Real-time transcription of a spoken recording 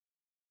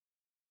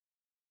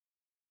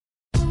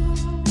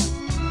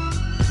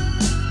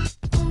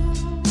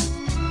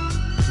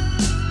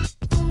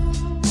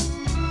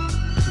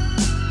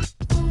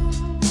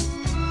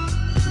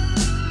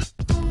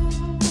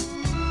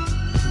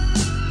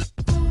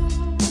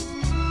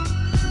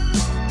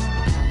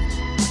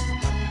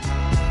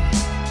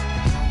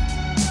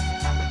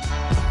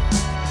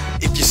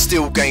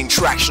still gain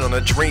traction on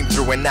a dream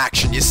through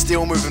inaction. You're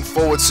still moving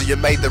forward, so you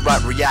made the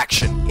right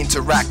reaction.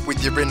 Interact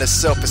with your inner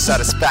self for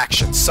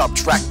satisfaction.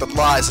 Subtract the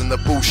lies and the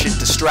bullshit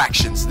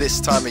distractions. This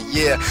time of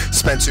year,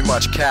 spend too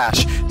much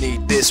cash.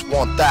 Need this,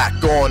 want that,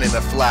 gone in a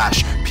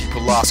flash.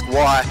 People ask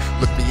why,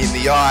 look me in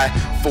the eye.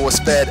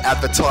 Force-fed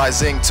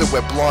advertising till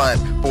we're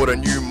blind. Bought a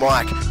new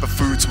mic, but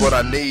food's what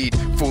I need.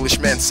 Foolish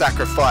men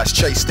sacrifice,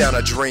 chase down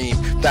a dream.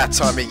 That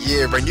time of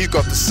year and you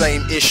got the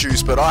same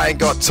issues, but I ain't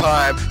got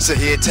time, so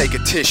here take a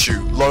tissue.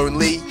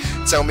 Lonely?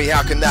 Tell me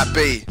how can that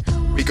be?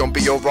 We gon'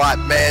 be alright,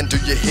 man, do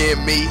you hear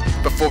me?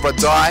 Before I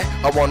die,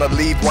 I wanna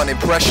leave one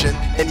impression.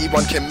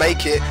 Anyone can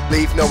make it,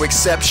 leave no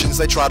exceptions.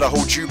 They try to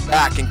hold you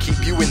back and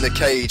keep you in the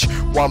cage.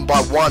 One by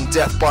one,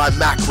 death by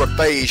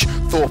macrophage.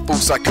 Thoughtful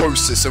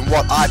psychosis, and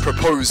what I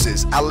propose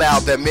is allow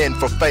them in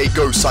for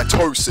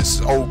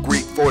phagocytosis. Old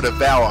Greek for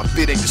devour,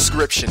 fitting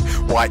description.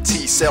 White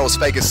T cells,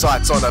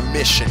 phagocytes on a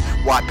mission.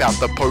 Wipe out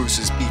the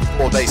poses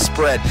before they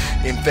spread.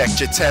 Infect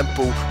your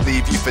temple,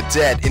 leave you for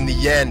dead. In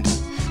the end,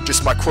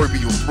 just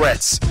microbial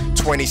threats.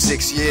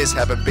 26 years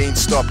haven't been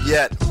stopped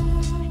yet.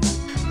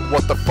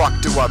 What the fuck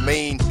do I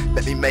mean?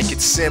 Let me make it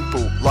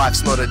simple.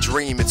 Life's not a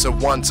dream, it's a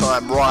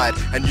one-time ride,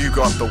 and you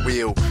got the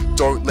wheel.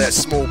 Don't let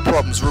small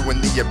problems ruin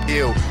the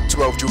appeal.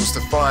 12 jewels to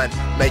find,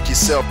 make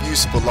yourself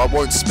useful. I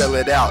won't spell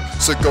it out,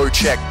 so go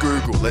check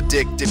Google.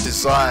 Addictive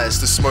desires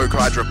to smoke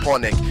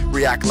hydroponic,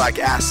 react like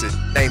acid,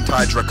 named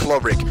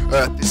hydrochloric.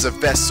 Earth is a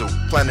vessel,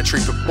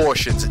 planetary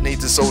proportions. It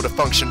needs us all to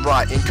function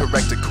right,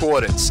 incorrect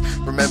accordance.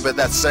 Remember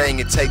that saying,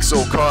 it takes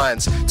all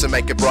kinds to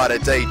make a brighter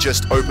day.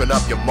 Just open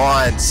up your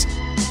minds.